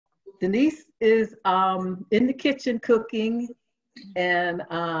Denise is in the kitchen cooking, and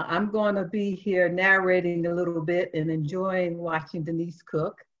I'm going to be here narrating a little bit and enjoying watching Denise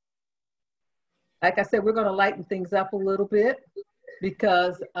cook. Like I said, we're going to lighten things up a little bit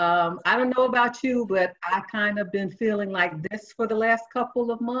because I don't know about you, but I kind of been feeling like this for the last couple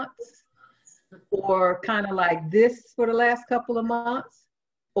of months, or kind of like this for the last couple of months,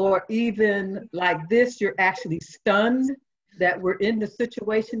 or even like this, you're actually stunned that we're in the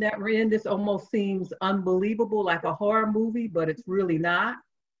situation that we're in. This almost seems unbelievable, like a horror movie, but it's really not.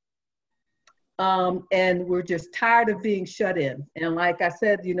 And we're just tired of being shut in. And like I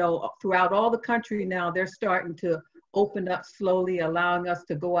said, you know, throughout all the country now, they're starting to open up slowly, allowing us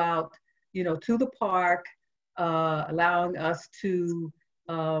to go out, you know, to the park, allowing us to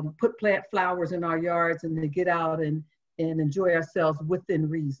put plant flowers in our yards and to get out and enjoy ourselves within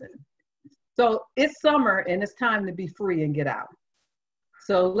reason. So it's summer and it's time to be free and get out.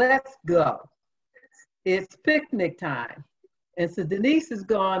 So let's go. It's picnic time. And so Denise is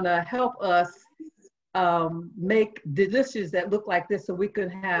gonna help us make dishes that look like this so we can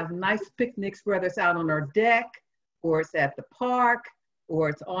have nice picnics, whether it's out on our deck, or it's at the park, or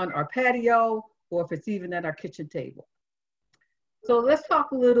it's on our patio, or if it's even at our kitchen table. So let's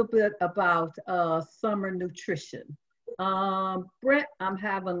talk a little bit about summer nutrition. Brent, I'm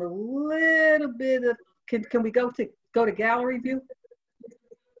having a little bit of, can we go to gallery view?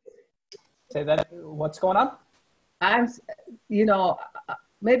 Say that, what's going on? You know,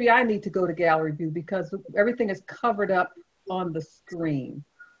 maybe I need to go to gallery view because everything is covered up on the screen.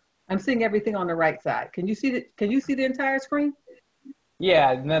 I'm seeing everything on the right side. Can you see the entire screen?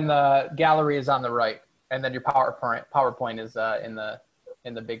 Yeah, and then the gallery is on the right, and then your PowerPoint is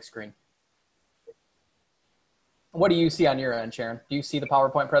in the big screen. What do you see on your end, Sharon? Do you see the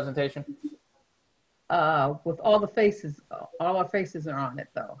PowerPoint presentation? With all the faces, all our faces are on it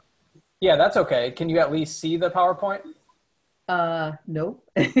though. Yeah, that's okay. Can you at least see the PowerPoint? No.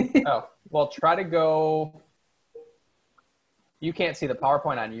 Oh, well, try to go. You can't see the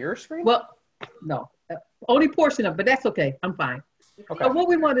PowerPoint on your screen? Well, no, only portion of it, but that's okay. I'm fine. Okay. So what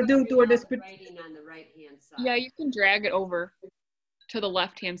we want to do during this. Writing on the right-hand side. Yeah, you can drag it over to the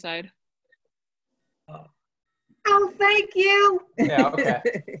left-hand side. Oh, thank you. Yeah,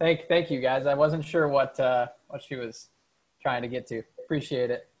 okay. Thank you, guys. I wasn't sure what she was trying to get to.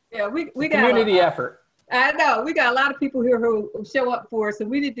 Appreciate it. Yeah, we got community effort. I know we got a lot of people here who show up for us, and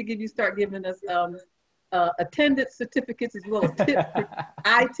we need to start giving us attendance certificates as well as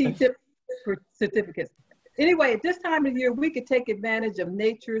IT tip certificates. Anyway, at this time of year, we could take advantage of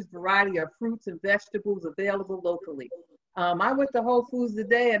nature's variety of fruits and vegetables available locally. I went to Whole Foods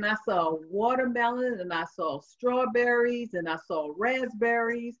today and I saw watermelon and I saw strawberries and I saw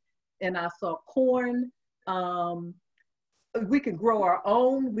raspberries and I saw corn. We can grow our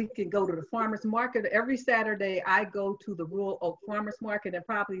own. We can go to the farmer's market. Every Saturday I go to the Rural Oak Farmer's Market, and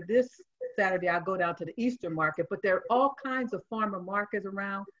probably this Saturday I'll go down to the Eastern Market. But there are all kinds of farmer markets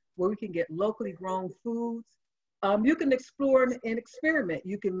around where we can get locally grown foods. You can explore and experiment.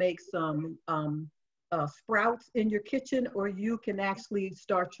 You can make some sprouts in your kitchen, or you can actually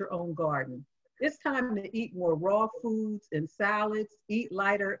start your own garden. It's time to eat more raw foods and salads, eat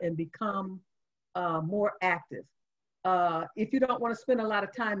lighter, and become more active. If you don't want to spend a lot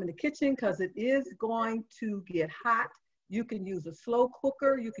of time in the kitchen because it is going to get hot, you can use a slow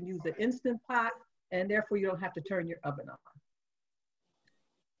cooker, you can use an Instant Pot, and therefore you don't have to turn your oven on.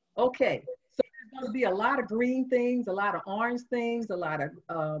 Okay, so there's going to be a lot of green things, a lot of orange things, a lot of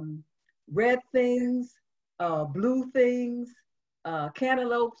red things, blue things,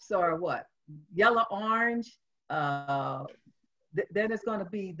 cantaloupes are what? Yellow, orange. Then it's going to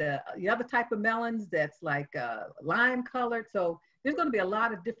be the other type of melons that's like lime colored. So there's going to be a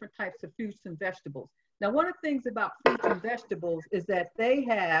lot of different types of fruits and vegetables. Now, one of the things about fruits and vegetables is that they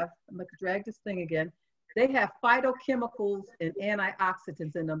have, I'm going to drag this thing again, they have phytochemicals and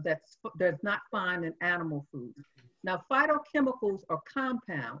antioxidants in them that's not found in animal foods. Now, phytochemicals are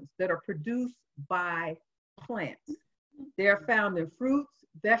compounds that are produced by plants. They are found in fruits,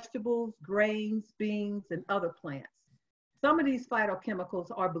 vegetables, grains, beans, and other plants. Some of these phytochemicals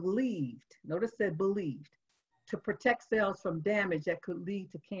are believed, notice that believed, to protect cells from damage that could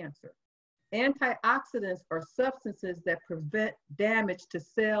lead to cancer. Antioxidants are substances that prevent damage to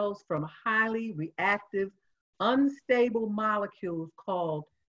cells from highly reactive, unstable molecules called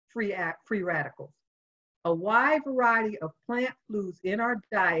free radicals. A wide variety of plant foods in our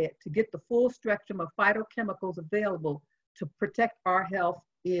diet to get the full spectrum of phytochemicals available to protect our health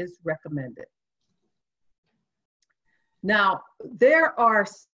is recommended. Now, there are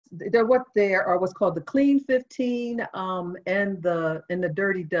they're what there are what's called the Clean 15 and the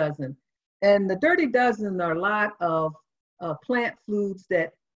Dirty Dozen. And the Dirty Dozen are a lot of plant foods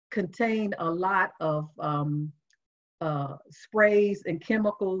that contain a lot of sprays and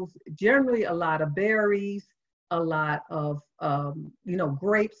chemicals, generally a lot of berries, a lot of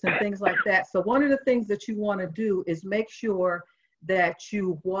grapes and things like that. So one of the things that you want to do is make sure that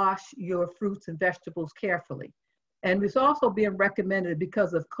you wash your fruits and vegetables carefully. And it's also being recommended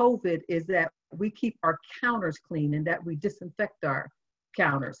because of COVID is that we keep our counters clean and that we disinfect our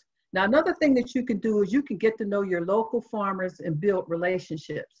counters. Now, another thing that you can do is you can get to know your local farmers and build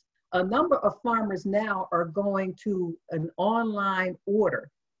relationships. A number of farmers now are going to an online order.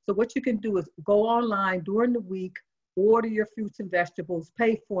 So what you can do is go online during the week, order your fruits and vegetables,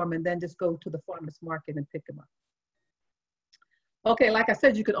 pay for them, and then just go to the farmer's market and pick them up. Okay, like I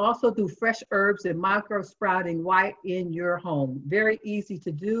said, you can also do fresh herbs and micro sprouting right in your home. Very easy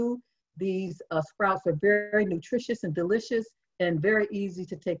to do. These sprouts are very nutritious and delicious and very easy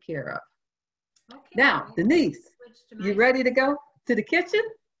to take care of. Okay, now, Denise, you ready to go to the kitchen?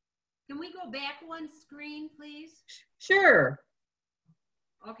 Can we go back one screen, please? Sure.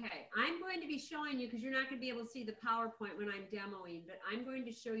 Okay, I'm going to be showing you, because you're not going to be able to see the PowerPoint when I'm demoing, but I'm going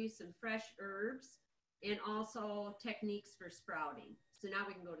to show you some fresh herbs and also techniques for sprouting. So now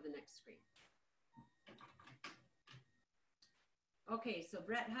we can go to the next screen. Okay, so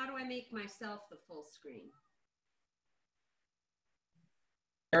Brett, how do I make myself the full screen?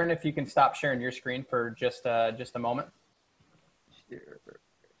 Sharon, if you can stop sharing your screen for just a moment. Sure.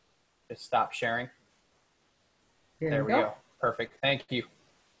 Just stop sharing. There we go. Perfect. Thank you.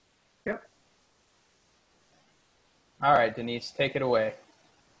 Yep. All right, Denise, take it away.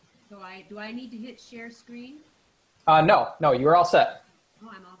 So do I need to hit share screen? No, you're all set. Oh,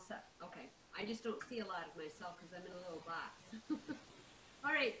 I'm all set. Okay. I just don't see a lot of myself because I'm in a little box.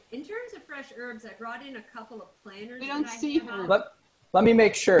 All right. In terms of fresh herbs, I brought in a couple of planters. We don't see her. Let me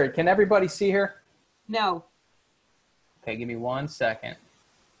make sure. Can everybody see her? No. Okay, give me 1 second.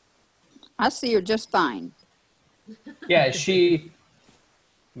 I see her just fine. Yeah, give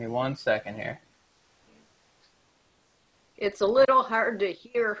me 1 second here. It's a little hard to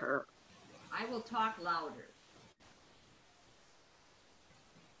hear her. I will talk louder.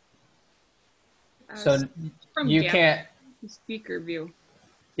 So From you can't. Speaker view.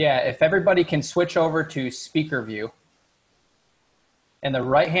 Yeah, if everybody can switch over to speaker view. In the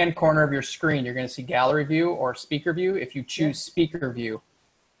right-hand corner of your screen, you're going to see gallery view or speaker view. If you choose speaker view.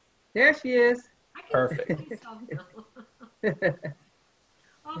 There she is. Perfect.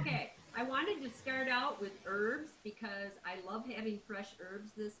 Okay, I wanted to start out with herbs because I love having fresh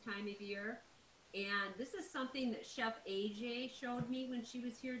herbs this time of year. And this is something that Chef AJ showed me when she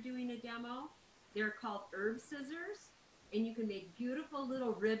was here doing a demo. They're called herb scissors, and you can make beautiful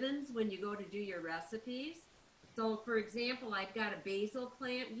little ribbons when you go to do your recipes. So for example, I've got a basil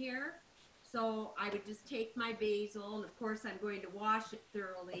plant here. So I would just take my basil, and of course I'm going to wash it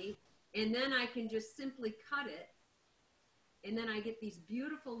thoroughly, and then I can just simply cut it. And then I get these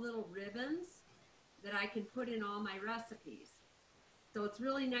beautiful little ribbons that I can put in all my recipes. So it's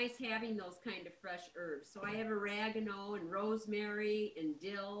really nice having those kind of fresh herbs. So I have oregano and rosemary and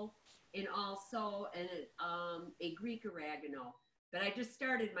dill and also a Greek oregano. But I just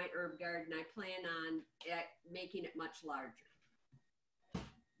started my herb garden. I plan on making it much larger.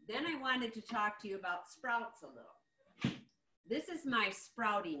 Then I wanted to talk to you about sprouts a little. This is my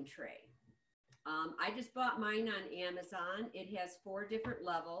sprouting tray. I just bought mine on Amazon. It has 4 different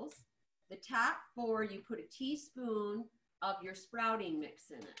levels. The top 4, you put a teaspoon of your sprouting mix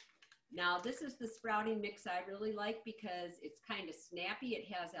in it. Now, this is the sprouting mix I really like because it's kind of snappy. It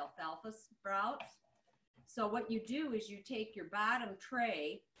has alfalfa sprouts. So what you do is you take your bottom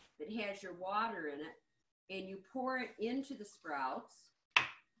tray that has your water in it and you pour it into the sprouts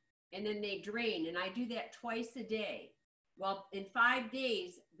and then they drain. And I do that twice a day. Well, in 5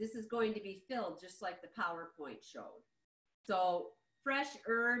 days, this is going to be filled just like the PowerPoint showed. So fresh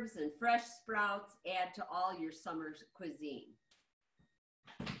herbs and fresh sprouts add to all your summer's cuisine.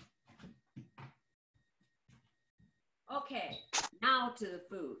 Okay, now to the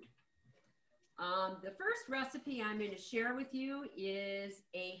food. The first recipe I'm going to share with you is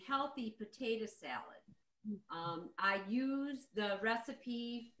a healthy potato salad. I use the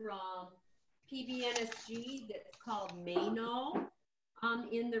recipe from PBNSG that's called Mano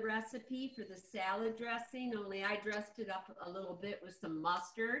in the recipe for the salad dressing, only I dressed it up a little bit with some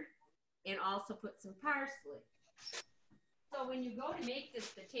mustard and also put some parsley. So when you go to make this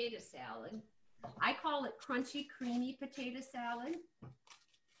potato salad, I call it crunchy, creamy potato salad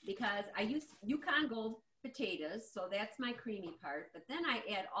because I use Yukon Gold potatoes, so that's my creamy part, but then I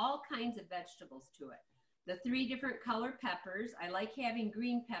add all kinds of vegetables to it. The 3 different color peppers, I like having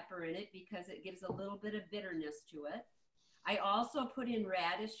green pepper in it because it gives a little bit of bitterness to it. I also put in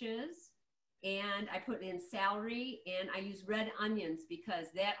radishes, and I put in celery, and I use red onions because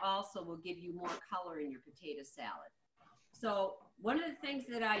that also will give you more color in your potato salad. So one of the things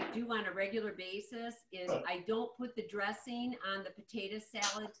that I do on a regular basis is I don't put the dressing on the potato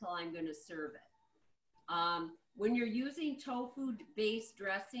salad till I'm going to serve it. When you're using tofu-based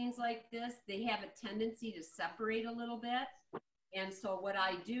dressings like this, they have a tendency to separate a little bit. And so what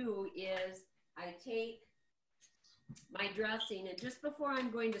I do is I take my dressing, and just before I'm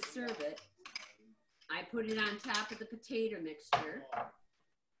going to serve it, I put it on top of the potato mixture.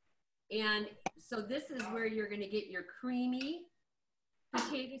 And so this is where you're going to get your creamy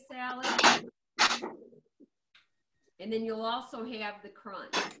potato salad. And then you'll also have the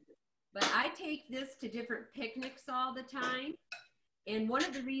crunch. But I take this to different picnics all the time. And one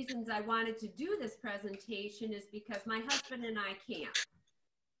of the reasons I wanted to do this presentation is because my husband and I camp.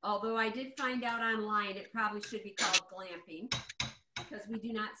 Although I did find out online it probably should be called glamping because we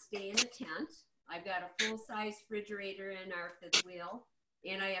do not stay in a tent. I've got a full-size refrigerator in our 5th wheel,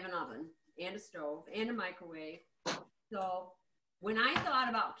 and I have an oven and a stove and a microwave. So when I thought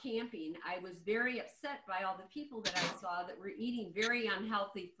about camping, I was very upset by all the people that I saw that were eating very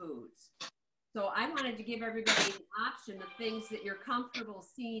unhealthy foods. So I wanted to give everybody an option of things that you're comfortable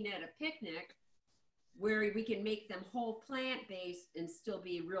seeing at a picnic where we can make them whole plant-based and still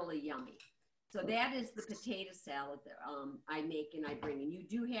be really yummy. So that is the potato salad that I make and I bring. And you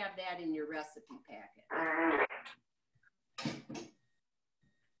do have that in your recipe packet.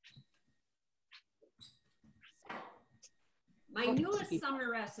 My newest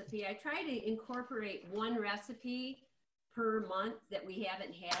summer recipe, I try to incorporate one recipe per month that we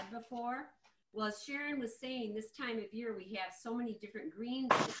haven't had before. Well, as Sharon was saying, this time of year, we have so many different greens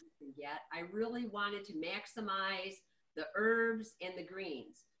that you can get. I really wanted to maximize the herbs and the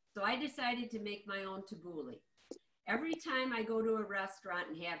greens. So I decided to make my own tabbouleh. Every time I go to a restaurant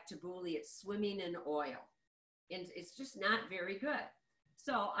and have tabbouleh, it's swimming in oil. And it's just not very good.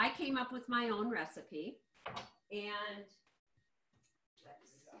 So I came up with my own recipe. And let's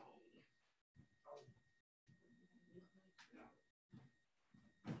see.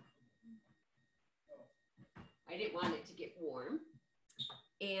 I didn't want it to get warm.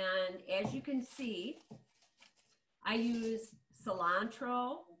 And as you can see, I use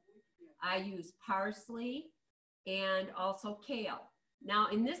cilantro, I use parsley, and also kale. Now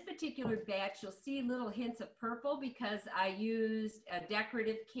in this particular batch, you'll see little hints of purple because I used a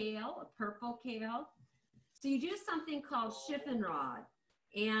decorative kale, a purple kale. So you do something called chiffonade,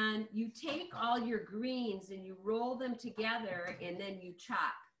 and you take all your greens and you roll them together and then you chop.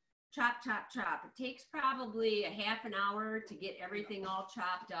 Chop, chop, chop. It takes probably a half an hour to get everything all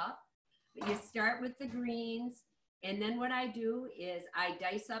chopped up. But you start with the greens, and then what I do is I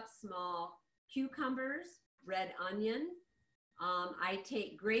dice up small cucumbers, red onion. I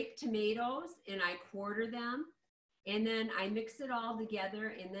take grape tomatoes and I quarter them, and then I mix it all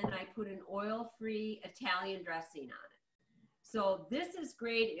together, and then I put an oil-free Italian dressing on it. So this is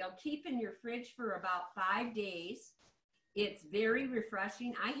great. It'll keep in your fridge for about 5 days. It's very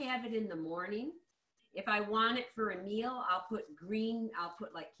refreshing. I have it in the morning. If I want it for a meal, I'll put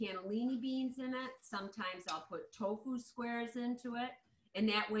like cannellini beans in it. Sometimes I'll put tofu squares into it. And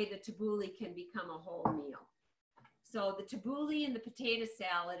that way the tabbouleh can become a whole meal. So the tabbouleh and the potato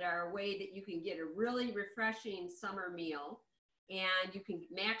salad are a way that you can get a really refreshing summer meal, and you can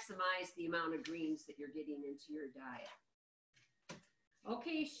maximize the amount of greens that you're getting into your diet.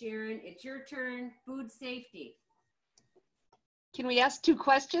 Okay, Sharon, it's your turn. Food safety. Can we ask 2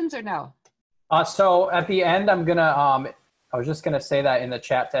 questions or no? So at the end, I'm gonna, I was just gonna say that in the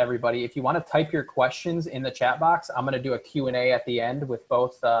chat to everybody. If you wanna type your questions in the chat box, I'm gonna do a Q&A at the end with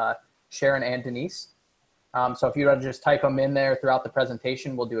both Sharon and Denise. So if you want to just type them in there throughout the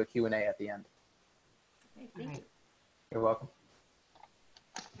presentation, we'll do a Q&A at the end. Okay, thank you. You're welcome.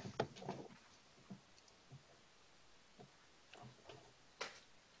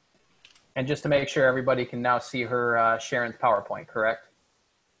 And just to make sure everybody can now see her Sharon's PowerPoint, correct?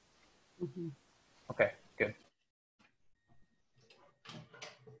 Mm-hmm. Okay, good.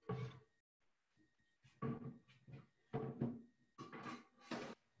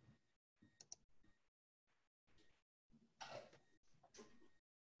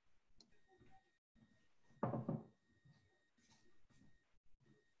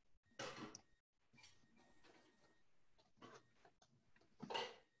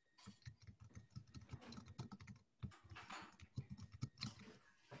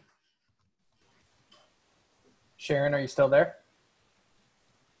 Sharon, are you still there?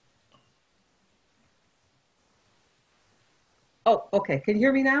 Oh, okay. Can you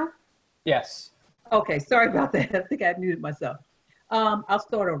hear me now? Yes. Okay, sorry about that. I think I muted myself. I'll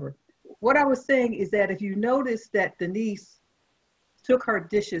start over. What I was saying is that if you notice that Denise took her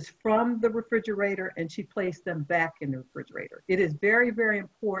dishes from the refrigerator and she placed them back in the refrigerator. It is very, very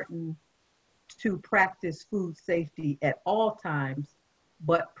important to practice food safety at all times,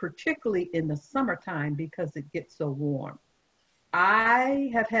 but particularly in the summertime because it gets so warm.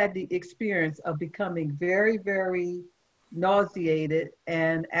 I have had the experience of becoming very, very nauseated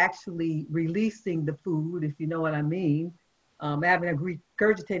and actually releasing the food, if you know what I mean, having a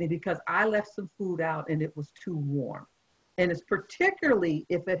regurgitating because I left some food out and it was too warm. And it's particularly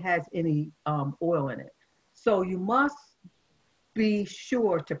if it has any oil in it. So you must be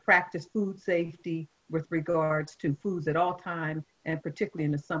sure to practice food safety with regards to foods at all times and particularly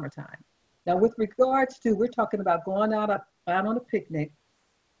in the summertime. Now, with regards to, we're talking about going out on a picnic.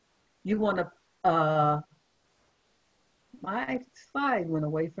 You want to, my slide went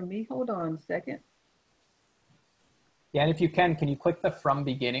away from me. Hold on a second. Yeah, and if you can you click the from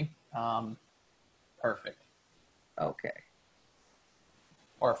beginning? Perfect. Okay.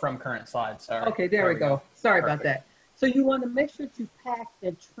 Or from current slide, sorry. Okay, there we go. Sorry Perfect. about that. So you want to make sure to pack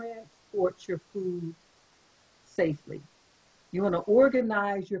and transport your food safely. You want to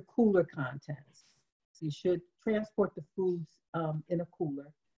organize your cooler contents. You should transport the foods in a cooler.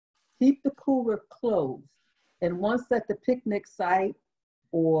 Keep the cooler closed. And once at the picnic site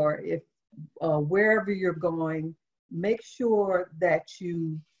or if wherever you're going, make sure that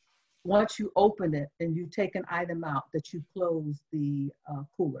once you open it and you take an item out, that you close the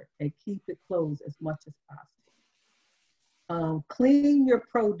cooler and keep it closed as much as possible. Clean your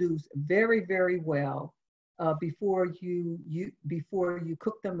produce very, very well before you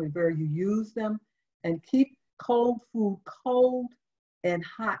cook them, before you use them, and keep cold food cold and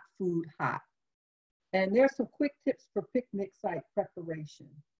hot food hot. And there's some quick tips for picnic site preparation.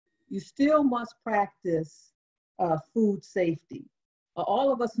 You still must practice food safety.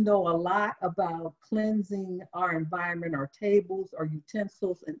 All of us know a lot about cleansing our environment, our tables, our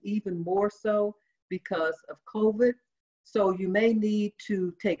utensils, and even more so because of COVID. So you may need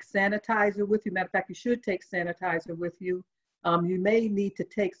to take sanitizer with you. Matter of fact, you should take sanitizer with you. You may need to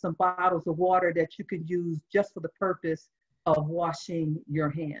take some bottles of water that you can use just for the purpose of washing your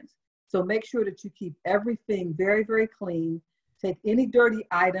hands. So make sure that you keep everything very, very clean. Take any dirty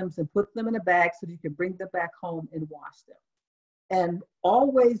items and put them in a bag so that you can bring them back home and wash them. And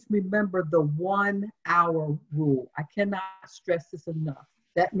always remember the 1 hour rule. I cannot stress this enough.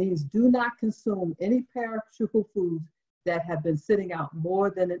 That means do not consume any perishable foods that have been sitting out more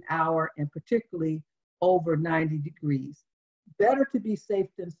than an hour and particularly over 90 degrees. Better to be safe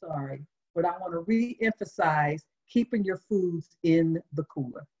than sorry, but I want to re-emphasize keeping your foods in the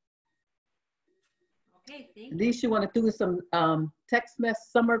cooler. Okay, thank you. Denise, you want to do some Tex-Mex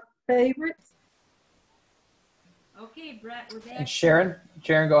summer favorites? Okay, Brett, we're back. And Sharon,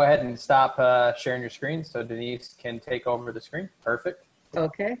 go ahead and stop sharing your screen so Denise can take over the screen. Perfect.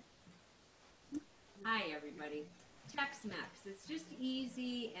 Okay. Hi, everybody. Tex-Mex, it's just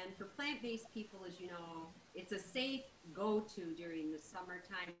easy, and for plant-based people, as you know, it's a safe go-to during the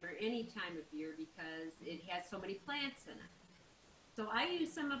summertime or any time of year because it has so many plants in it. So I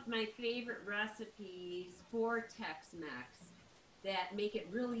use some of my favorite recipes for Tex-Mex that make it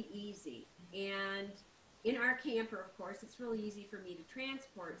really easy. And in our camper, of course, it's really easy for me to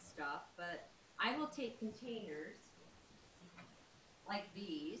transport stuff, but I will take containers like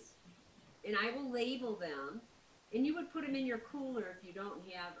these, and I will label them. And you would put them in your cooler if you don't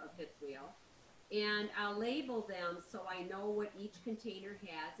have a fifth wheel. And I'll label them so I know what each container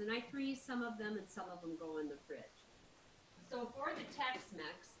has. And I freeze some of them and some of them go in the fridge. So for the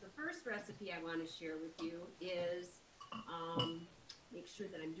Tex-Mex, the first recipe I want to share with you is, make sure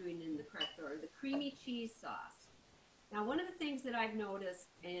that I'm doing it in the correct order, the creamy cheese sauce. Now, one of the things that I've noticed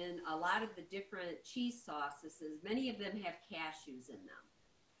in a lot of the different cheese sauces is many of them have cashews in them.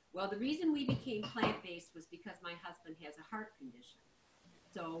 Well, the reason we became plant-based was because my husband has a heart condition.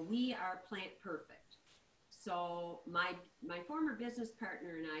 So we are plant perfect. So my former business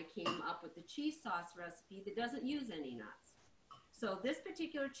partner and I came up with the cheese sauce recipe that doesn't use any nuts. So this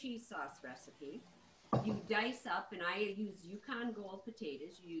particular cheese sauce recipe, you dice up, and I use Yukon Gold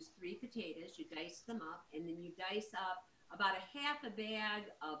potatoes. You use 3 potatoes, you dice them up, and then you dice up about a half a bag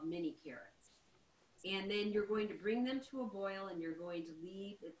of mini carrots. And then you're going to bring them to a boil and you're going to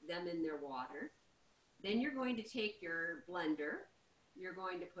leave them in their water. Then you're going to take your blender. You're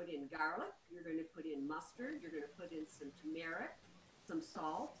going to put in garlic. You're going to put in mustard. You're going to put in some turmeric. some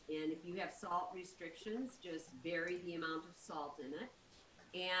salt. And if you have salt restrictions, just vary the amount of salt in it.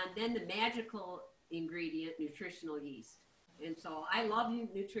 And then the magical ingredient, nutritional yeast. And so I love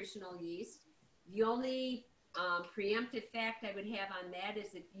nutritional yeast. The only preemptive fact I would have on that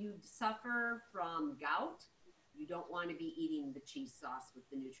is if you suffer from gout, you don't want to be eating the cheese sauce with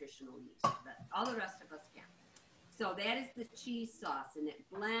the nutritional yeast, but all the rest of us can. So that is the cheese sauce, and it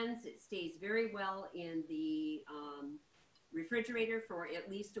blends. It stays very well in the refrigerator for at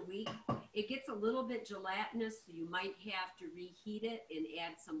least a week. It gets a little bit gelatinous, so you might have to reheat it and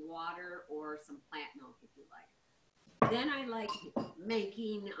add some water or some plant milk if you like. Then I like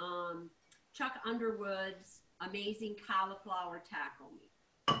making Chuck Underwood's amazing cauliflower taco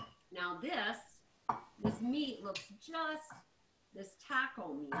meat. Now this meat looks just, this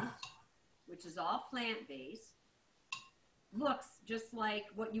taco meat, which is all plant-based, looks just like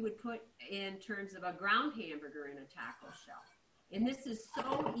what you would put in terms of a ground hamburger in a taco shell. And this is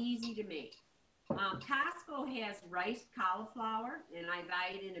so easy to make. Costco has riced cauliflower, and I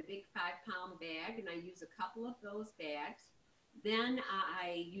buy it in a big 5-pound bag, and I use a couple of those bags. Then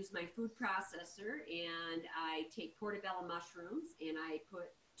I use my food processor, and I take portobello mushrooms, and I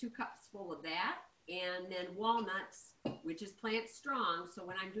put 2 cups full of that, and then walnuts, which is plant strong. So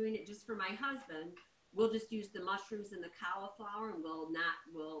when I'm doing it just for my husband, we'll just use the mushrooms and the cauliflower, and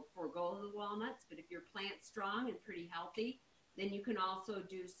we'll forego the walnuts. But if you're plant strong and pretty healthy, then you can also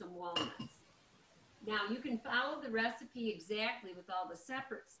do some walnuts. Now you can follow the recipe exactly with all the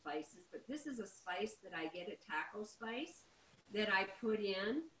separate spices, but this is a spice that I get at Taco Spice that I put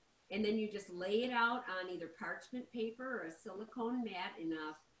in, and then you just lay it out on either parchment paper or a silicone mat in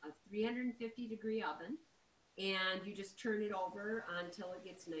a 350-degree oven, and you just turn it over until it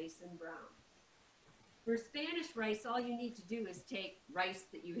gets nice and brown. For Spanish rice, all you need to do is take rice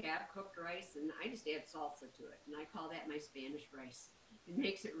that you have, cooked rice, and I just add salsa to it, and I call that my Spanish rice. It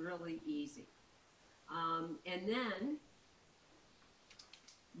makes it really easy. And then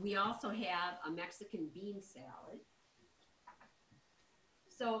we also have a Mexican bean salad.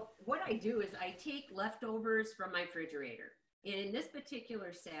 So what I do is I take leftovers from my refrigerator. And in this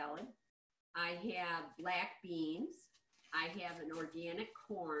particular salad, I have black beans. I have an organic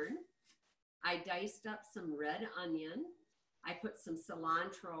corn. I diced up some red onion. I put some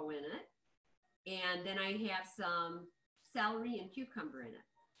cilantro in it. And then I have some celery and cucumber in it.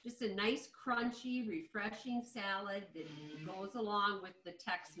 Just a nice, crunchy, refreshing salad that goes along with the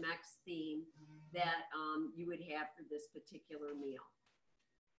Tex-Mex theme that you would have for this particular meal.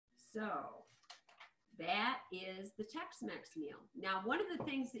 So that is the Tex-Mex meal. Now, one of the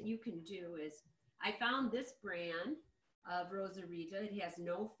things that you can do is, I found this brand of Rosarita. It has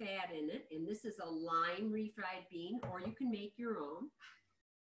no fat in it, and this is a lime refried bean, or you can make your own.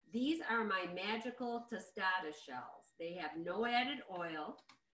 These are my magical tostada shells. They have no added oil.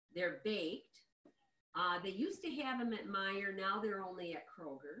 They're baked. They used to have them at Meijer. Now they're only at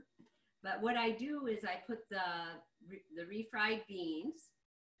Kroger. But what I do is I put the refried beans,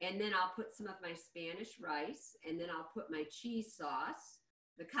 and then I'll put some of my Spanish rice, and then I'll put my cheese sauce,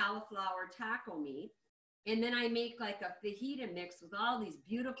 the cauliflower taco meat, and then I make like a fajita mix with all these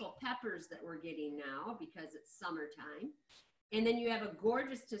beautiful peppers that we're getting now because it's summertime. And then you have a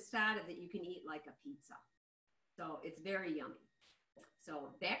gorgeous tostada that you can eat like a pizza. So it's very yummy. So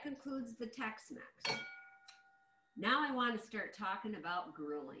that concludes the Tex-Mex. Now I want to start talking about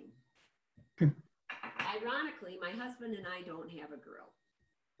grilling. Ironically, my husband and I don't have a grill,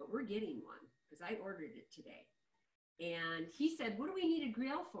 but we're getting one because I ordered it today. And he said, what do we need a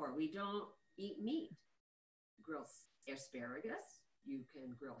grill for? We don't eat meat. Grill asparagus. You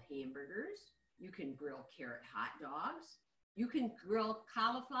can grill hamburgers. You can grill carrot hot dogs. You can grill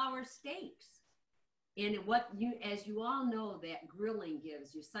cauliflower steaks. And as you all know, that grilling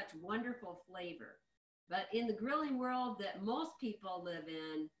gives you such wonderful flavor. But in the grilling world that most people live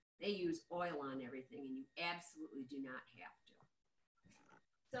in, they use oil on everything, and you absolutely do not have to.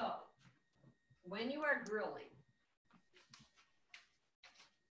 So when you are grilling,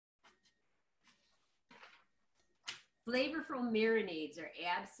 flavorful marinades are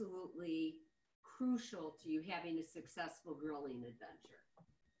absolutely crucial to you having a successful grilling adventure.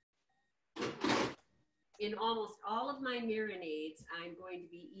 In almost all of my marinades, I'm going to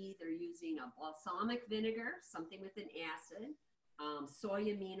be either using a balsamic vinegar, something with an acid, soy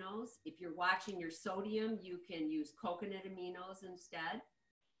aminos. If you're watching your sodium, you can use coconut aminos instead.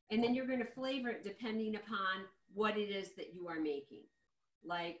 And then you're going to flavor it depending upon what it is that you are making.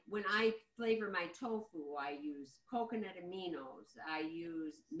 Like when I flavor my tofu, I use coconut aminos. I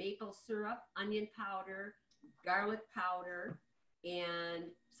use maple syrup, onion powder, garlic powder, and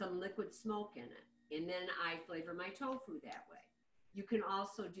some liquid smoke in it. And then I flavor my tofu that way. you can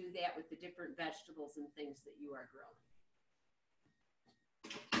also do that with the different vegetables and things that you are growing.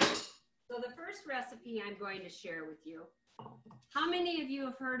 So the first recipe I'm going to share with you, how many of you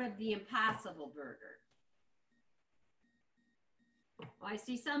have heard of the Impossible Burger? Well, I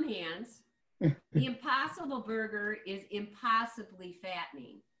see some hands. The Impossible Burger is impossibly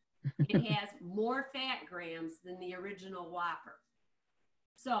fattening. It has more fat grams than the original Whopper.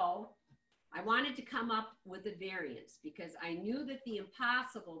 So I wanted to come up with a variance because I knew that the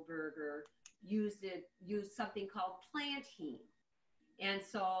Impossible Burger used something called plantain. And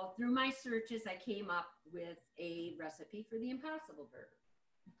so through my searches, I came up with a recipe for the Impossible Burger.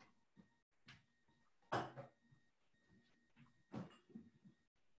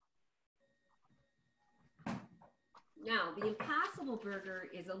 Now, the Impossible Burger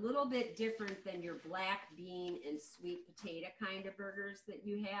is a little bit different than your black bean and sweet potato kind of burgers that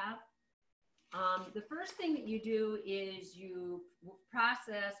you have. The first thing that you do is you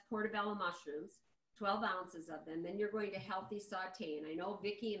process portobello mushrooms, 12 ounces of them. Then you're going to healthy saute. And I know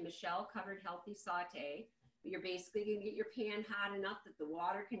Vicki and Michelle covered healthy saute, but you're basically going to get your pan hot enough that the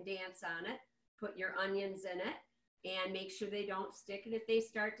water can dance on it, put your onions in it, and make sure they don't stick. And if they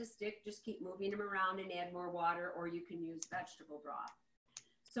start to stick, just keep moving them around and add more water, or you can use vegetable broth.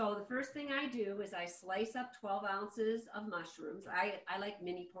 So the first thing I do is I slice up 12 ounces of mushrooms. I like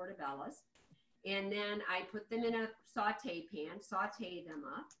mini portobellos. And then I put them in a saute pan, saute them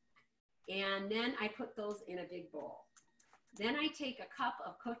up. And then I put those in a big bowl. Then I take a cup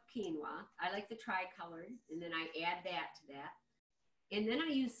of cooked quinoa. I like the tri-colored, and then I add that to that. And then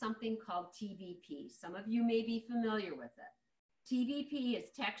I use something called TVP. Some of you may be familiar with it. TVP is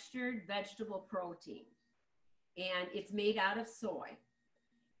textured vegetable protein, and it's made out of soy.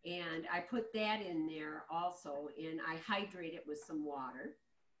 And I put that in there also, and I hydrate it with some water.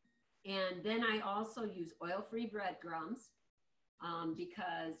 And then I also use oil-free breadcrumbs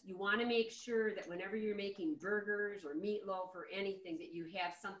because you want to make sure that whenever you're making burgers or meatloaf or anything, that you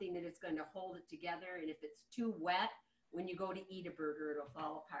have something that is going to hold it together. And if it's too wet, when you go to eat a burger, it'll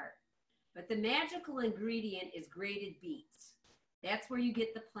fall apart. But the magical ingredient is grated beets. That's where you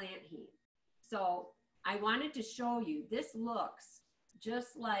get the plantain. So I wanted to show you, this looks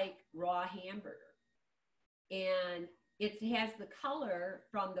just like raw hamburger. And it has the color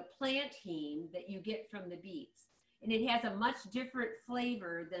from the plantain that you get from the beets. And it has a much different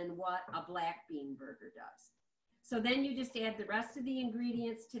flavor than what a black bean burger does. So then you just add the rest of the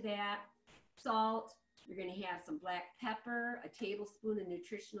ingredients to that. Salt, you're going to have some black pepper, a tablespoon of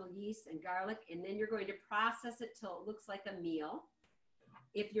nutritional yeast and garlic, and then you're going to process it till it looks like a meal.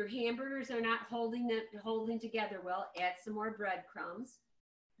 If your hamburgers are not holding together well, add some more breadcrumbs.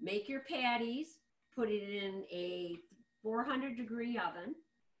 Make your patties, put it in a 400-degree oven.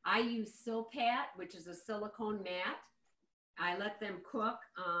 I use Silpat, which is a silicone mat. I let them cook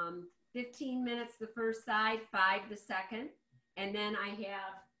 15 minutes the first side, 5 the second, and then I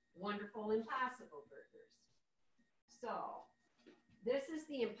have wonderful Impossible Burgers. So this is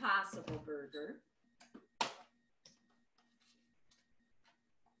the Impossible Burger.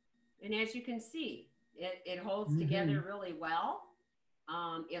 And as you can see, it holds together really well.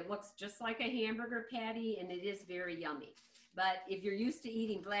 It looks just like a hamburger patty, and it is very yummy. But if you're used to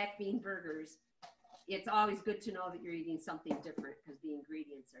eating black bean burgers, it's always good to know that you're eating something different because the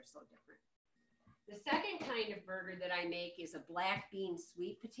ingredients are so different. The second kind of burger that I make is a black bean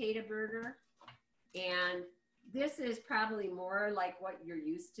sweet potato burger. And this is probably more like what you're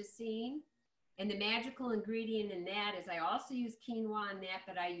used to seeing. And the magical ingredient in that is I also use quinoa in that,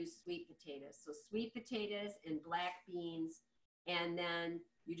 but I use sweet potatoes. So sweet potatoes and black beans, and then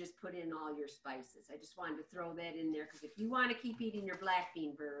you just put in all your spices. I just wanted to throw that in there because if you want to keep eating your black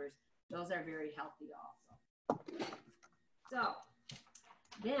bean burgers, those are very healthy also. So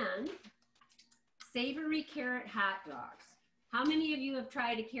then, Savory Carrot Hot Dogs. How many of you have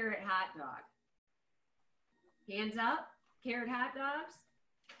tried a carrot hot dog? Hands up, carrot hot dogs?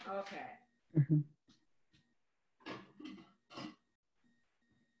 Okay.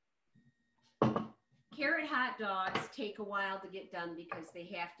 Carrot hot dogs take a while to get done because they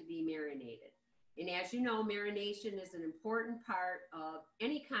have to be marinated. And as you know, marination is an important part of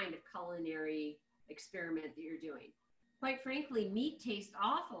any kind of culinary experiment that you're doing. Quite frankly, meat tastes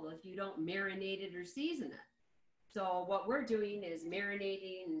awful if you don't marinate it or season it. So what we're doing is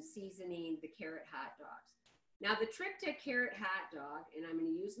marinating and seasoning the carrot hot dogs. Now the trick to a carrot hot dog, and I'm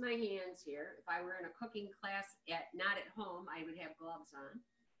going to use my hands here. If I were in a cooking class not at home, I would have gloves on.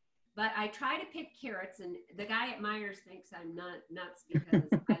 But I try to pick carrots, and the guy at Myers thinks I'm nuts because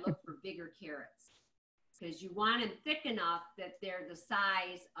I look for bigger carrots. Because you want them thick enough that they're the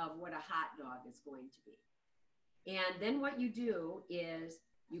size of what a hot dog is going to be. And then what you do is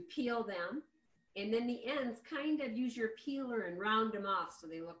you peel them, and then the ends kind of use your peeler and round them off so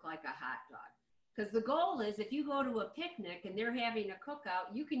they look like a hot dog. Because the goal is if you go to a picnic and they're having a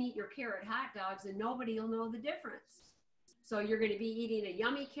cookout, you can eat your carrot hot dogs and nobody will know the difference. So you're going to be eating a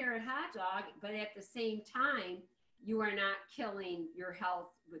yummy carrot hot dog, but at the same time, you are not killing your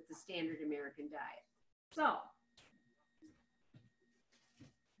health with the standard American diet. So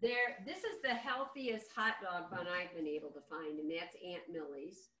this is the healthiest hot dog bun I've been able to find, and that's Aunt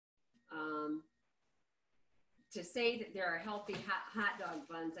Millie's. To say that there are healthy hot dog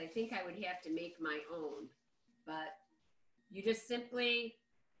buns, I think I would have to make my own. But you just simply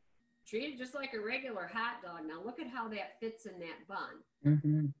treat it just like a regular hot dog. Now look at how that fits in that bun.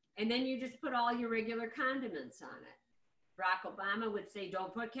 Mm-hmm. And then you just put all your regular condiments on it. Barack Obama would say,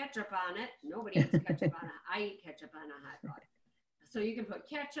 don't put ketchup on it. Nobody eats ketchup on it. I eat ketchup on a hot dog. So you can put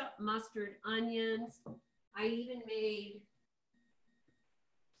ketchup, mustard, onions. I even made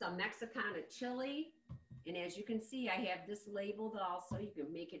some Mexicana chili. And as you can see, I have this labeled also. You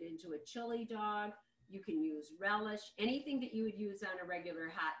can make it into a chili dog. You can use relish. Anything that you would use on a regular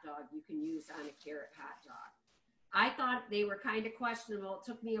hot dog, you can use on a carrot hot dog. I thought they were kind of questionable. It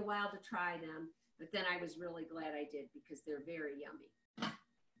took me a while to try them, but then I was really glad I did because they're very yummy.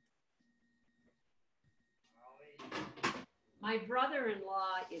 My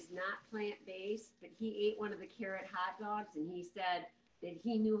brother-in-law is not plant-based, but he ate one of the carrot hot dogs and he said that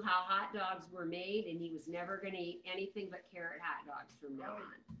he knew how hot dogs were made and he was never going to eat anything but carrot hot dogs from now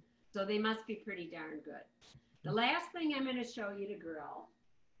on. So they must be pretty darn good. The last thing I'm going to show you to grill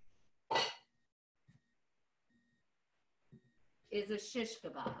is a shish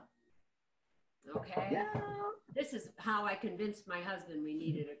kebab. Okay? Yeah. This is how I convinced my husband we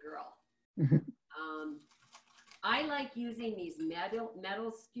needed a grill. I like using these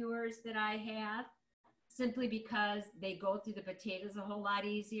metal skewers that I have simply because they go through the potatoes a whole lot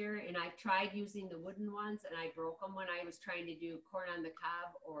easier. And I've tried using the wooden ones and I broke them when I was trying to do corn on the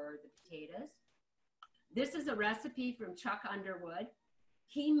cob or the potatoes. This is a recipe from Chuck Underwood.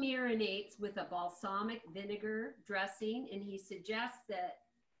 He marinates with a balsamic vinegar dressing, and he suggests that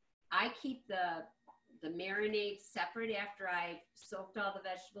I keep the marinade separate after I soaked all the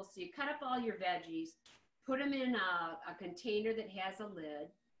vegetables. So you cut up all your veggies, put them in a container that has a lid,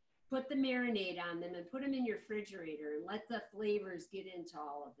 put the marinade on them and put them in your refrigerator and let the flavors get into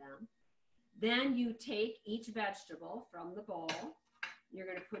all of them. Then you take each vegetable from the bowl. You're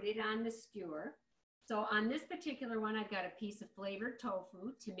going to put it on the skewer. So on this particular one, I've got a piece of flavored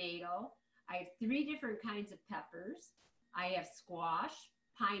tofu, tomato. I have 3 different kinds of peppers. I have squash,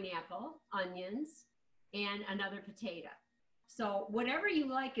 pineapple, onions, and another potato. So whatever you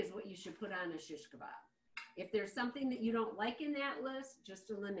like is what you should put on a shish kebab. If there's something that you don't like in that list, just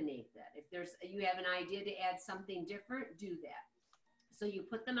eliminate that. If you have an idea to add something different, do that. So you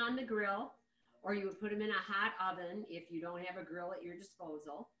put them on the grill, or you would put them in a hot oven if you don't have a grill at your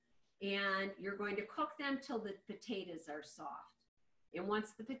disposal. And you're going to cook them till the potatoes are soft. And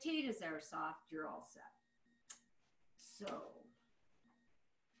once the potatoes are soft, you're all set. So,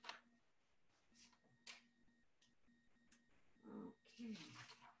 okay.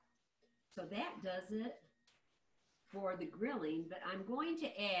 So that does it for the grilling, but I'm going to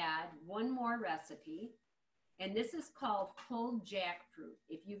add one more recipe, and this is called pulled jackfruit.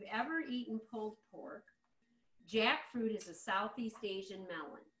 If you've ever eaten pulled pork, jackfruit is a Southeast Asian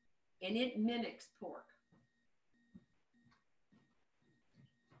melon, and it mimics pork.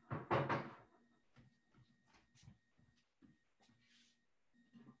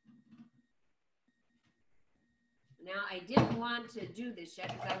 Now, I didn't want to do this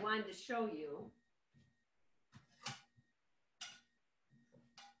yet because I wanted to show you.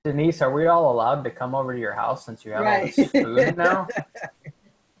 Denise, are we all allowed to come over to your house since you have all this food now?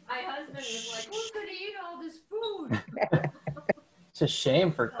 My husband is like, who's going to eat all this food? It's a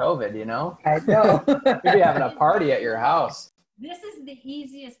shame for COVID, you know? I know. We'd be having a party at your house. This is the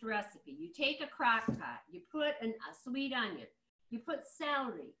easiest recipe. You take a crock pot, you put a sweet onion, you put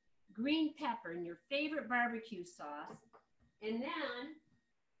celery, green pepper, and your favorite barbecue sauce, and then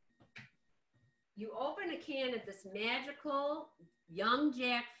you open a can of this magical young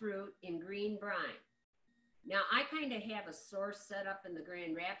jackfruit in green brine. Now, I kind of have a source set up in the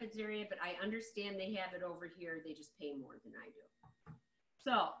Grand Rapids area, but I understand they have it over here. They just pay more than I do.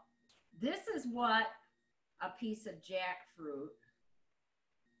 So this is what a piece of jackfruit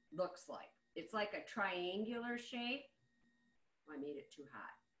looks like. It's like a triangular shape. Oh, I made it too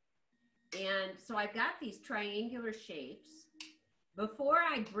hot. And so I've got these triangular shapes. Before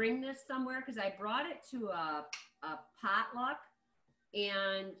I bring this somewhere, because I brought it to a potluck,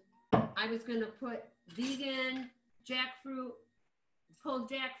 and I was going to put vegan jackfruit, pulled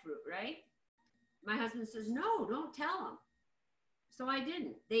jackfruit, right? My husband says, no, don't tell them. So I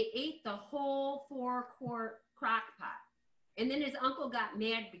didn't. They ate the whole 4-quart crock pot. And then his uncle got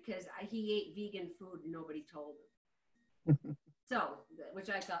mad because he ate vegan food and nobody told him. So, which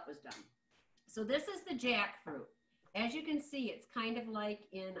I thought was dumb. So this is the jackfruit. As you can see, it's kind of like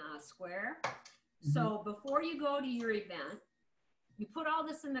in a square. So before you go to your event, you put all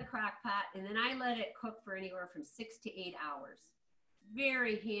this in the crock pot, and then I let it cook for anywhere from 6 to 8 hours.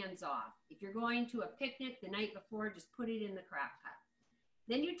 Very hands off. If you're going to a picnic the night before, just put it in the crock pot.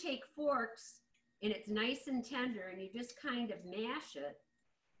 Then you take forks, and it's nice and tender, and you just kind of mash it,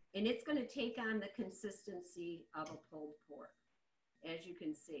 and it's going to take on the consistency of a pulled pork, as you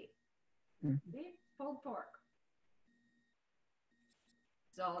can see. Okay? Pulled pork.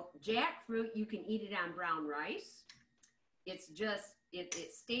 So jackfruit, you can eat it on brown rice. It's just, it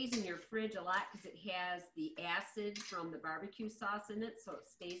stays in your fridge a lot because it has the acid from the barbecue sauce in it, so it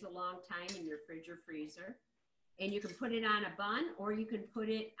stays a long time in your fridge or freezer. And you can put it on a bun, or you can put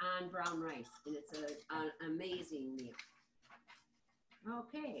it on brown rice, and it's an amazing meal.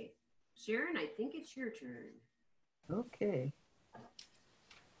 Okay, Sharon, I think it's your turn. Okay.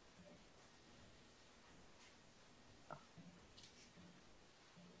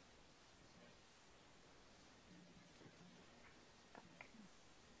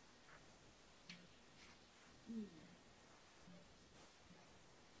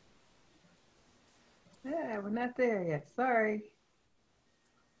 Yeah, we're not there yet. Sorry.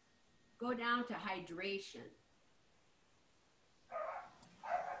 Go down to hydration.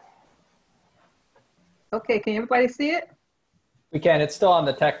 Okay, can everybody see it? We can. It's still on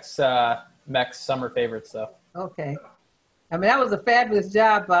the Tex Mex summer favorites, though. Okay. I mean, that was a fabulous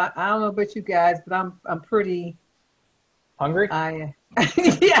job. I don't know about you guys, but I'm pretty Hungry?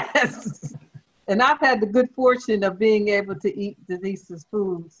 Yes. And I've had the good fortune of being able to eat Denise's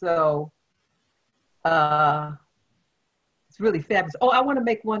food, so it's really fabulous. Oh, I want to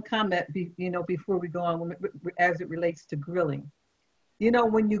make one comment, before we go on, as it relates to grilling. You know,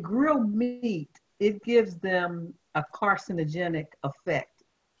 when you grill meat, it gives them a carcinogenic effect,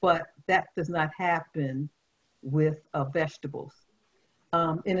 but that does not happen with vegetables.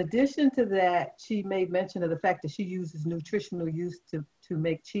 In addition to that, she made mention of the fact that she uses nutritional yeast to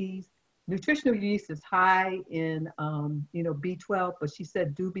make cheese. Nutritional yeast is high in B12, but she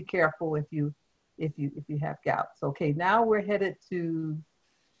said do be careful if you have gouts. Okay, now we're headed to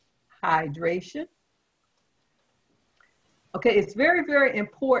hydration. Okay, it's very, very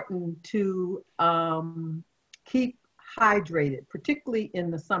important to keep hydrated, particularly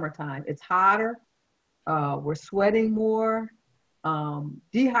in the summertime. It's hotter, we're sweating more.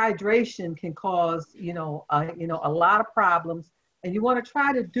 Dehydration can cause, a lot of problems, and you want to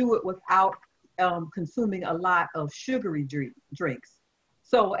try to do it without consuming a lot of sugary drinks.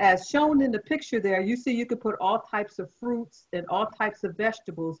 So as shown in the picture there, you see you could put all types of fruits and all types of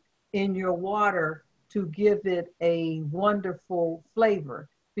vegetables in your water to give it a wonderful flavor,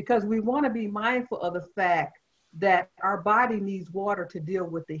 because we want to be mindful of the fact that our body needs water to deal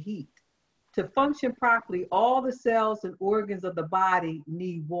with the heat. To function properly, all the cells and organs of the body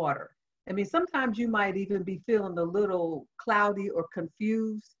need water. I mean, sometimes you might even be feeling a little cloudy or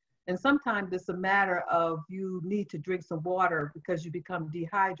confused, and sometimes it's a matter of you need to drink some water because you become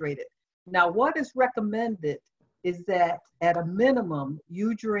dehydrated. Now, what is recommended is that at a minimum,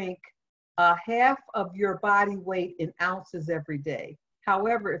 you drink half of your body weight in ounces every day.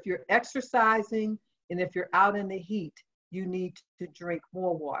 However, if you're exercising and if you're out in the heat, you need to drink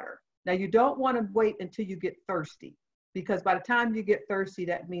more water. Now, you don't want to wait until you get thirsty, because by the time you get thirsty,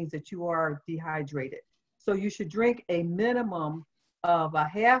 that means that you are dehydrated. So you should drink a minimum of a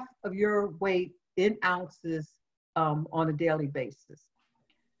half of your weight in ounces on a daily basis.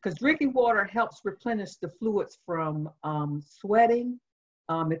 Because drinking water helps replenish the fluids from sweating.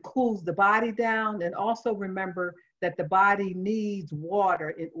 It cools the body down, and also remember that the body needs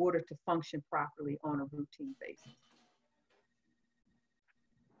water in order to function properly on a routine basis.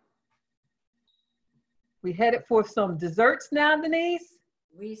 We headed for some desserts now, Denise?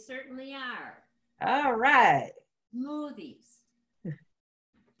 We certainly are. All right. Smoothies.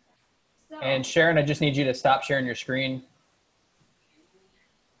 So, And Sharon, I just need you to stop sharing your screen.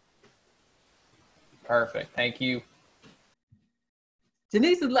 Perfect. Thank you.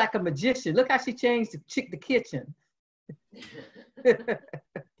 Denise is like a magician. Look how she changed the kitchen.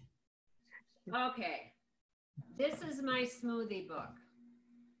 okay, this is my smoothie book.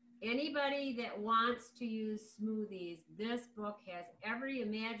 Anybody that wants to use smoothies, this book has every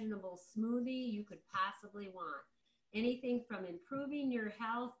imaginable smoothie you could possibly want. anything from improving your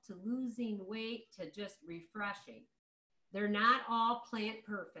health to losing weight to just refreshing. They're not all plant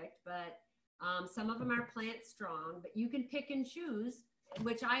perfect, but some of them are plant strong, but you can pick and choose,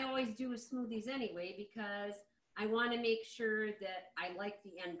 which I always do with smoothies anyway, because I want to make sure that I like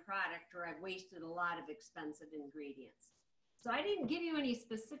the end product or I've wasted a lot of expensive ingredients. So I didn't give you any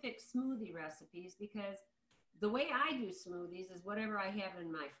specific smoothie recipes because the way I do smoothies is whatever I have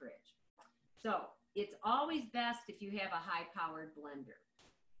in my fridge. So it's always best if you have a high-powered blender.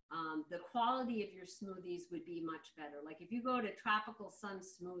 The quality of your smoothies would be much better. Like if you go to Tropical Sun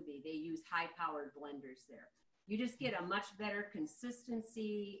Smoothie, they use high-powered blenders there. You just get a much better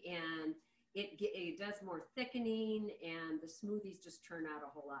consistency, and it does more thickening, and the smoothies just turn out a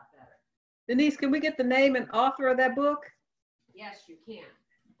whole lot better. Denise, can we get the name and author of that book? Yes, you can.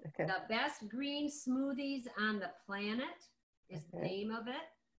 Okay. The Best Green Smoothies on the Planet is the name of it.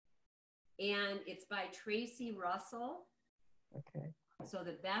 And it's by Tracy Russell. Okay. So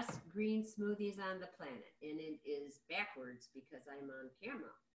the best green smoothies on the planet. And it is backwards because I'm on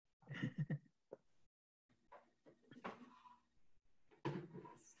camera.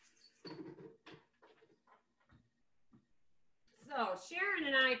 So Sharon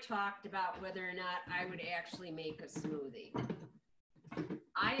and I talked about whether or not I would actually make a smoothie.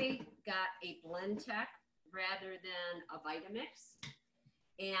 I got a Blendtec rather than a Vitamix,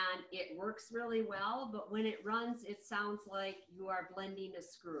 and it works really well, but when it runs, it sounds like you are blending a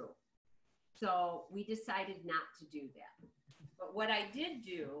screw. So we decided not to do that. But what I did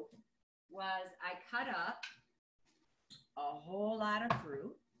do was I cut up a whole lot of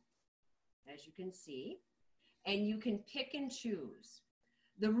fruit, as you can see, and you can pick and choose.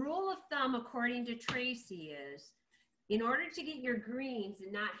 The rule of thumb, according to Tracy, is in order to get your greens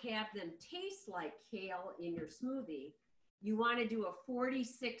and not have them taste like kale in your smoothie, you want to do a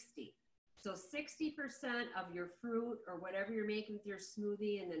 40-60. So 60% of your fruit or whatever you're making with your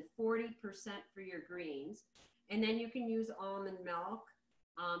smoothie, and then 40% for your greens. And then you can use almond milk.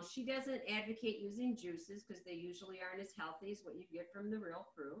 She doesn't advocate using juices because they usually aren't as healthy as what you get from the real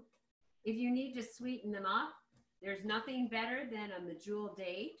fruit. If you need to sweeten them up, there's nothing better than a medjool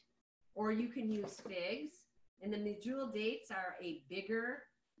date, or you can use figs. And the medjool dates are a bigger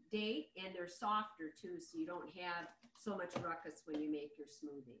date, and they're softer too, so you don't have so much ruckus when you make your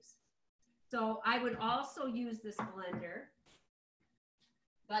smoothies. So I would also use this blender,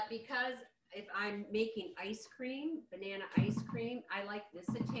 but because if I'm making ice cream, banana ice cream, I like this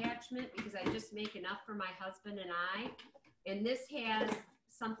attachment because I just make enough for my husband and I. And this has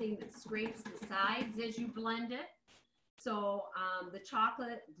something that scrapes the sides as you blend it. So the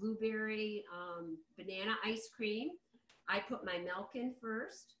chocolate, blueberry, banana ice cream, I put my milk in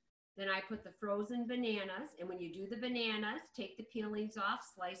first. Then I put the frozen bananas. And when you do the bananas, take the peelings off,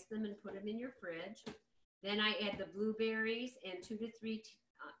 slice them, and put them in your fridge. Then I add the blueberries and 2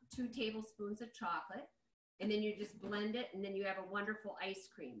 tablespoons of chocolate. And then you just blend it, and then you have a wonderful ice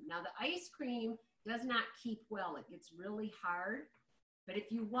cream. Now, the ice cream does not keep well. It gets really hard. But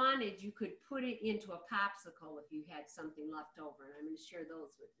if you wanted, you could put it into a popsicle if you had something left over. And I'm going to share those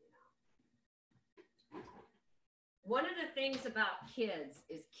with you now. One of the things about kids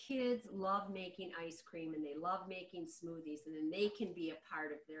is kids love making ice cream, and they love making smoothies, and then they can be a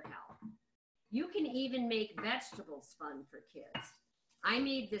part of their health. You can even make vegetables fun for kids. I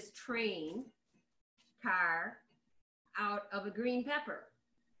made this train car out of a green pepper.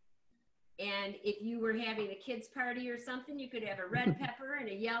 And if you were having a kid's party or something, you could have a red pepper and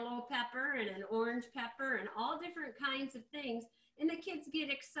a yellow pepper and an orange pepper and all different kinds of things. And the kids get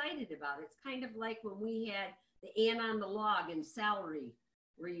excited about it. It's kind of like when we had the ant on the log and celery,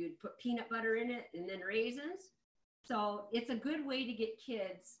 where you'd put peanut butter in it and then raisins. So it's a good way to get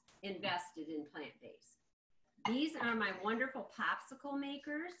kids invested in plant-based. These are my wonderful popsicle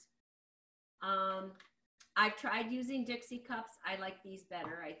makers. I've tried using Dixie cups. I like these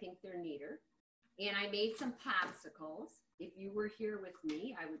better. I think they're neater. And I made some popsicles. If you were here with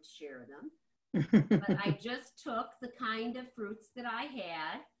me, I would share them. But I just took the kind of fruits that I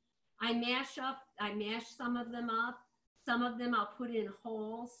had. I mash some of them up. Some of them I'll put in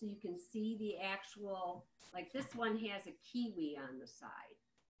whole so you can see the actual, like this one has a kiwi on the side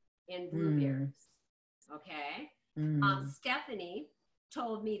and blueberries. Okay. Stephanie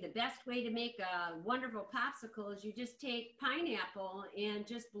told me the best way to make a wonderful popsicle is you just take pineapple and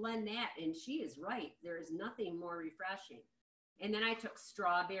just blend that. And she is right. There is nothing more refreshing. And then I took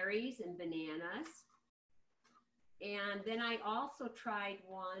strawberries and bananas. And then I also tried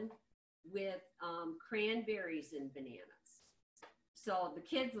one with cranberries and bananas. So the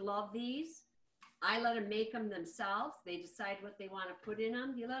kids love these. I let them make them themselves. They decide what they want to put in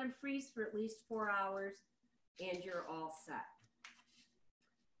them. You let them freeze for at least 4 hours. and you're all set.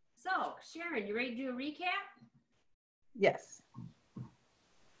 So, Sharon, you ready to do a recap? Yes.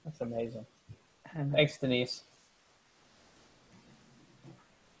 That's amazing. Thanks, Denise.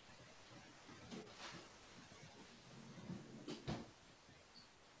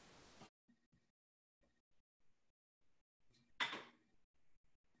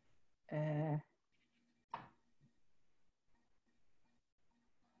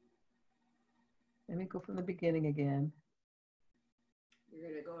 Let me go from the beginning again. You're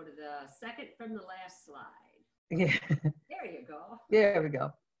going to go to the second from the last slide. Yeah. There you go. There we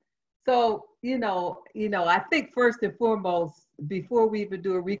go. So, I think first and foremost, before we even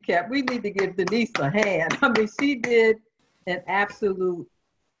do a recap, we need to give Denise a hand. I mean, she did an absolute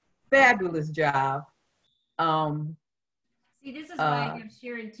fabulous job. See, this is why I have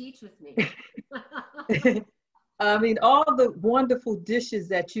Sharon teach with me. I mean, all the wonderful dishes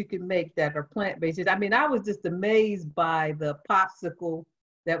that you can make that are plant-based. I mean, I was just amazed by the popsicle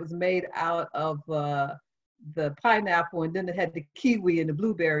that was made out of the pineapple, and then it had the kiwi and the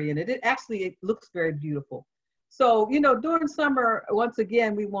blueberry in it. It looks very beautiful. So, during summer, once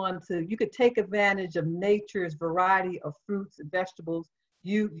again, you could take advantage of nature's variety of fruits and vegetables.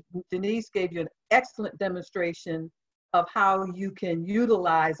 Denise gave you an excellent demonstration of how you can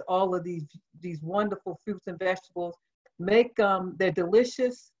utilize all of these wonderful fruits and vegetables. Make they're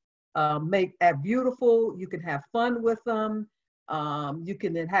delicious, beautiful. You can have fun with them. You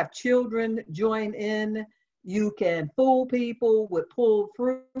can then have children join in. You can fool people with pulled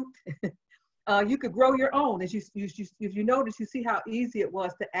fruit. You could grow your own. As you notice, you see how easy it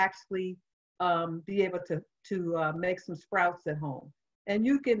was to actually be able to make some sprouts at home. And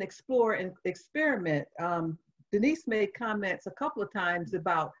you can explore and experiment. Denise made comments a couple of times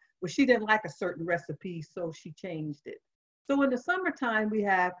about, well, she didn't like a certain recipe, so she changed it. So in the summertime, we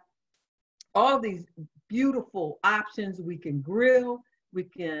have all these beautiful options. We can grill, we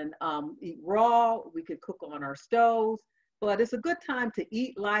can eat raw, we can cook on our stoves, but it's a good time to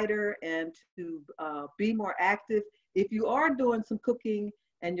eat lighter and to be more active. If you are doing some cooking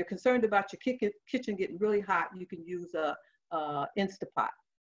and you're concerned about your kitchen getting really hot, you can use a Instapot.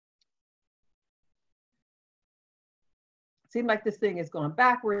 Seems like this thing is going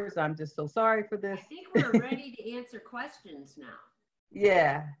backwards. I'm just so sorry for this. I think we're ready to answer questions now.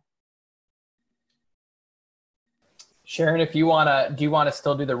 Yeah. Sharon, do you want to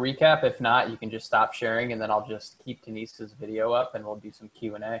still do the recap? If not, you can just stop sharing, and then I'll just keep Denise's video up, and we'll do some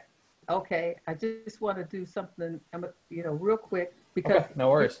Q&A. Okay, I just want to do something, real quick because. Okay, no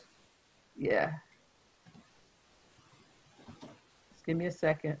worries. Yeah. Just give me a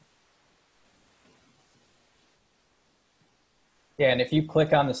second. Yeah, and if you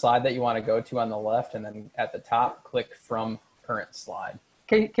click on the slide that you want to go to on the left, and then at the top, click from current slide.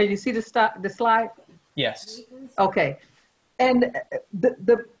 Can you see the slide? Yes. Okay. And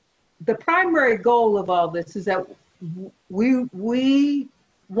the primary goal of all this is that we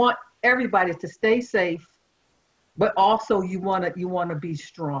want everybody to stay safe, but also you want to be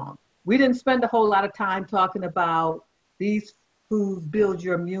strong. We didn't spend a whole lot of time talking about these foods build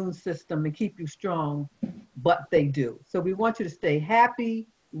your immune system and keep you strong, but they do. So we want you to stay happy,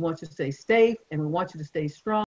 we want you to stay safe, and we want you to stay strong.